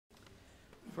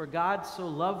For God so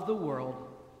loved the world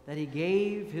that he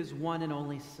gave his one and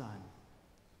only Son.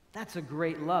 That's a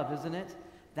great love, isn't it?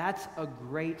 That's a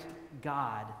great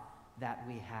God that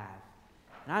we have.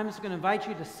 And I'm just going to invite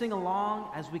you to sing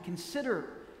along as we consider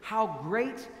how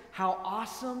great, how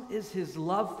awesome is his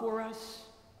love for us.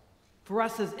 For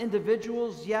us as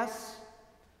individuals, yes.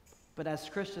 But as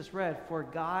Chris just read, for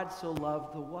God so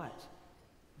loved the what?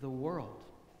 The world.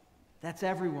 That's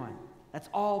everyone. That's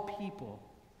all people.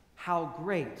 How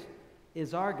great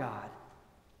is our God.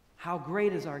 How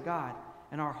great is our God.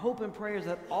 And our hope and prayer is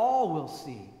that all will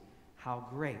see how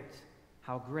great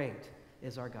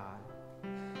is our God.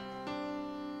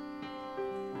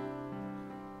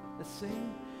 Let's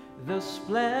sing. The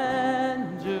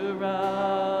splendor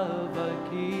of a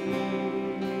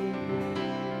king,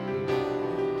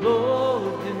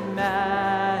 clothed in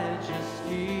majesty,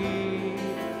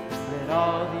 let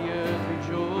all the earth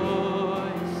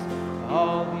rejoice,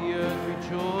 all the earth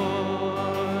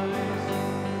rejoice.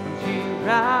 He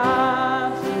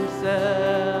wraps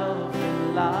himself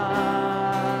in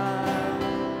light,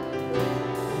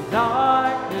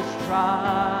 darkness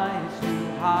tries to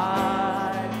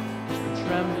hide, and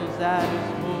trembles at his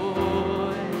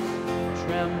voice,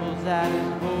 trembles at his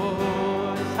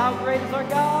voice. How great is our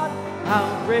God? How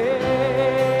great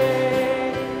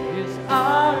is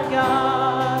our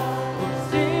God? Oh,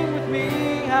 sing with me,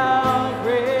 how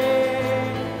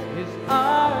great is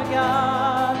our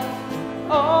God?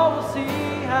 Oh, we'll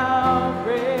see how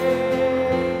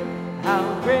great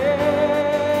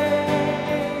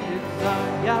is our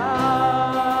God.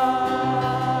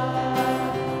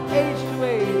 Age to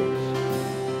age,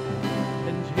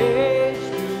 and age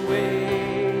to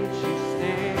age you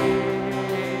stay.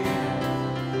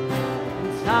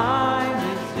 And time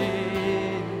is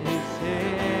in his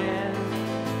hands,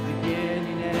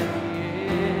 beginning and the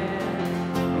end,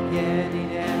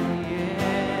 beginning and the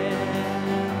end.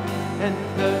 And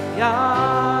the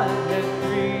Godhead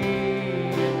three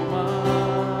in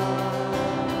one,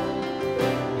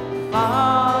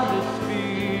 Father,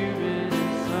 Spirit,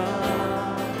 and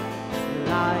Son, the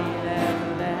Lion and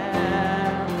the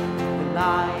Lamb, the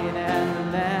Lion and the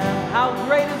Lamb. How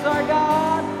great is our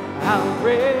God? How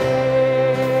great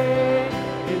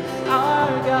is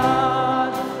our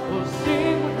God? Oh,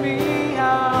 sing with me,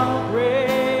 how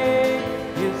great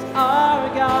is our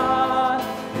God?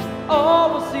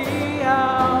 Oh, we'll see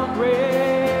how great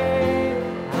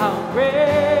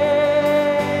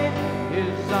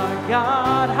is our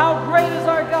God. How great is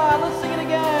our God? Let's sing it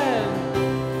again.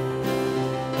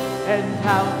 And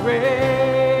how great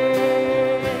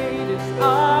is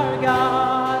our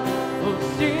God? Oh,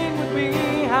 sing with me,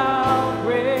 how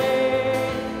great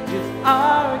is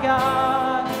our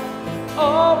God?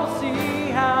 Oh, we'll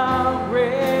see how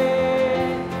great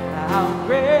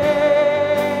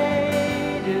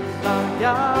is our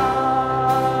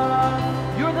God.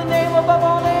 You're the name above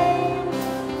all names,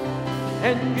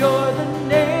 and you're the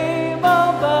name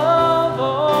above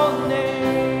all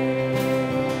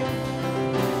names,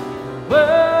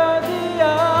 worthy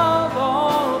of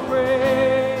all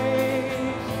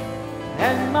praise.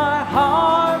 And my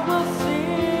heart will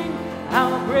sing, how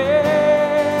great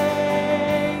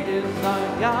is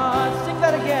our God. Sing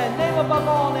that again, name above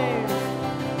all names.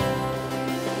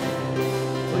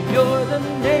 You're the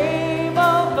name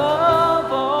above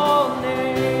all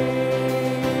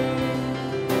names,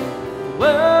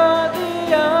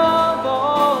 worthy of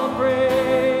all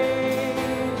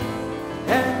praise.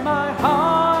 And my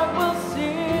heart will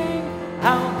sing,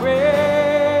 how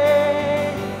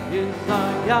great is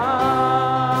our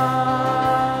God.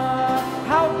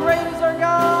 How great is our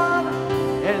God,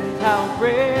 and how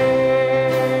great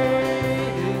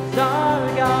is our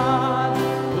God.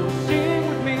 Oh, sing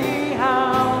with me,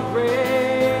 how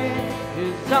great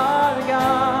is our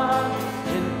God,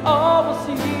 and all will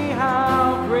see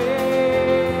how great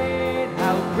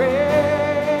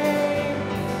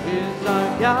is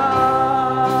our God.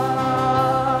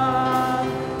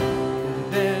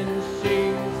 And then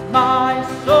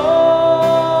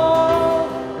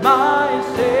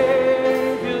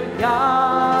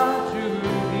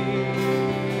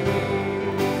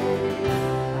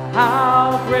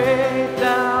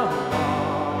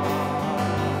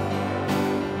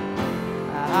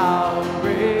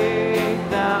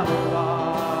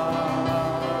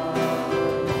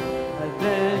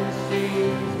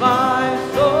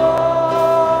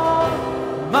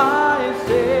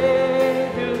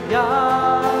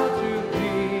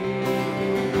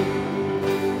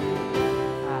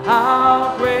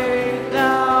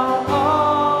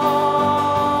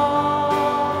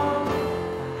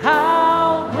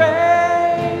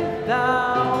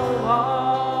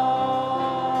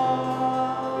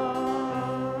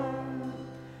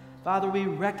Father, we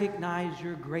recognize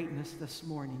your greatness this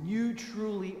morning. You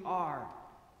truly are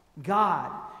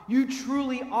God. You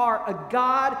truly are a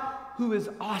God who is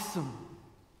awesome.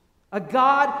 A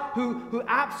God who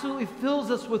absolutely fills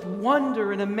us with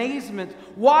wonder and amazement.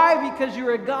 Why? Because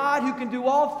you're a God who can do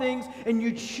all things, and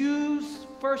you choose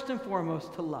first and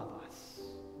foremost to love us.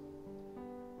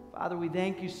 Father, we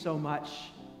thank you so much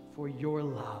for your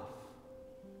love.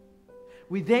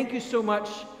 We thank you so much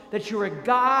that you're a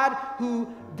God who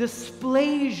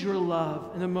displays your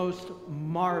love in the most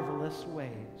marvelous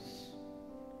ways.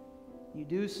 You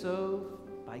do so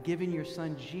by giving your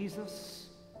Son Jesus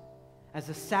as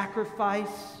a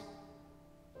sacrifice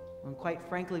when, quite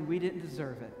frankly, we didn't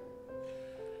deserve it.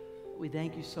 We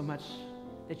thank you so much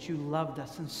that you loved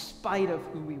us in spite of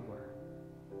who we were.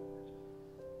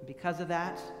 And because of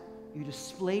that, you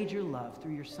displayed your love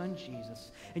through your Son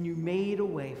Jesus, and you made a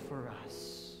way for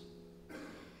us.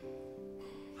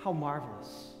 How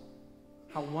marvelous,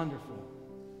 how wonderful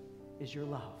is your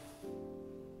love.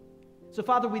 So,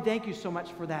 Father, we thank you so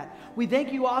much for that. We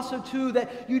thank you also, too,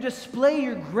 that you display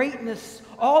your greatness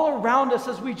all around us.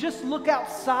 As we just look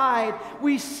outside,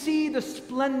 we see the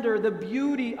splendor, the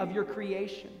beauty of your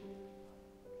creation.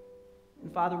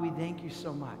 And, Father, we thank you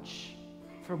so much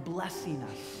for blessing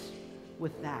us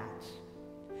with that.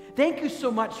 Thank you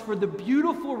so much for the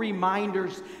beautiful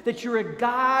reminders that you're a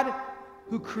God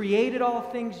who created all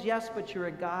things, yes, but you're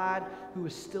a God who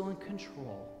is still in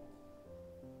control.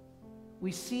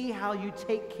 We see how you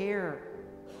take care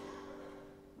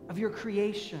of your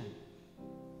creation.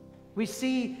 We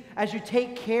see as you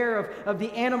take care of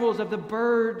the animals, of the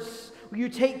birds, you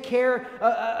take care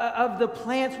of the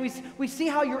plants. We see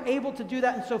how you're able to do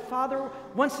that. And so, Father,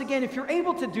 once again, if you're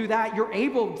able to do that, you're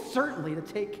able certainly to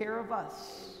take care of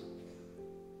us.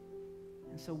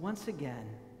 And so once again,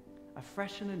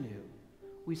 afresh and anew,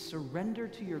 we surrender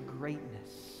to your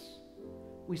greatness.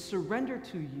 We surrender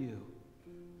to you.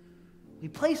 We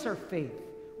place our faith.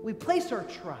 We place our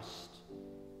trust.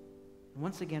 And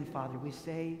once again, Father, we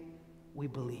say, we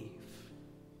believe.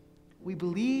 We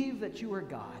believe that you are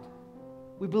God.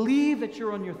 We believe that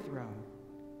you're on your throne.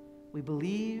 We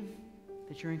believe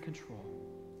that you're in control.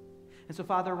 And so,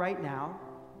 Father, right now,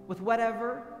 with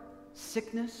whatever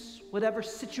sickness, whatever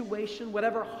situation,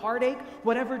 whatever heartache,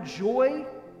 whatever joy,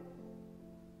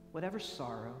 whatever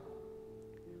sorrow,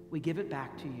 we give it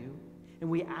back to you. And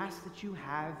we ask that you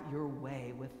have your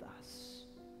way with us.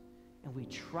 And we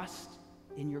trust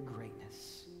in your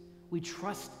greatness. We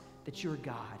trust that you're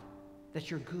God,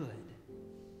 that you're good.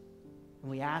 And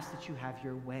we ask that you have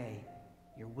your way,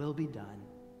 your will be done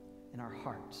in our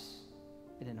hearts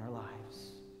and in our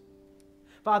lives.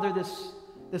 Father,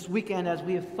 this weekend, as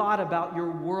we have thought about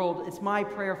your world, it's my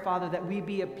prayer, Father, that we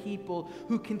be a people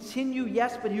who continue,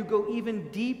 yes, but who go even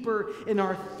deeper in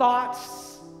our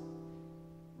thoughts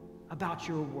about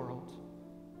your world.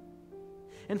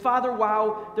 And Father,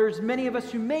 while there's many of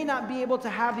us who may not be able to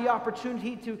have the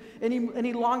opportunity to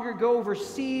any longer go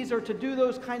overseas or to do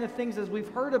those kind of things as we've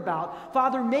heard about,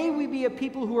 Father, may we be a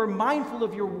people who are mindful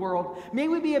of your world. May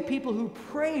we be a people who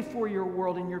pray for your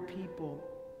world and your people.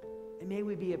 And may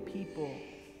we be a people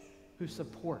who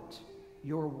support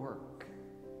your work.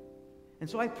 And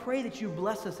so I pray that you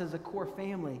bless us as a core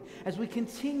family as we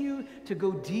continue to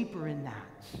go deeper in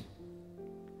that.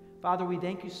 Father, we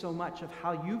thank you so much of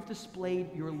how you've displayed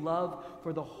your love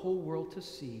for the whole world to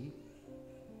see.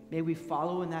 May we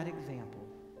follow in that example.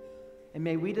 And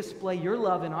may we display your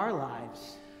love in our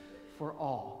lives for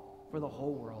all, for the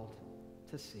whole world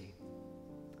to see.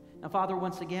 Now, Father,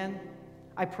 once again,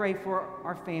 I pray for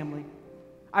our family.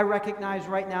 I recognize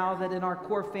right now that in our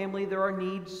core family there are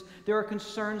needs, there are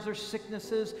concerns, there's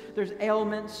sicknesses, there's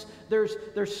ailments, there's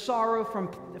sorrow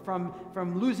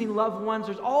from losing loved ones.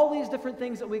 There's all these different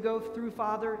things that we go through,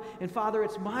 Father. And Father,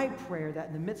 it's my prayer that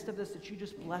in the midst of this that you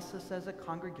just bless us as a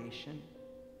congregation,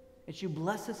 that you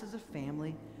bless us as a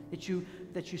family, that you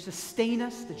sustain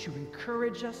us, that you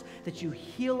encourage us, that you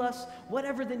heal us.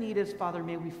 Whatever the need is, Father,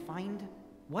 may we find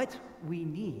what we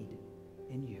need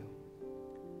in you.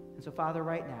 And so, Father,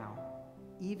 right now,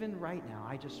 even right now,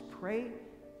 I just pray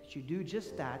that you do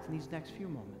just that in these next few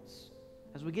moments.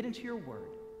 As we get into your word,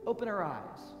 open our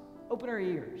eyes, open our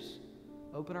ears,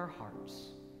 open our hearts,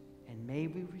 and may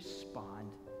we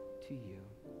respond to you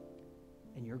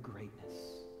and your greatness.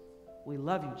 We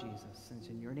love you, Jesus, and it's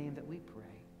in your name that we pray.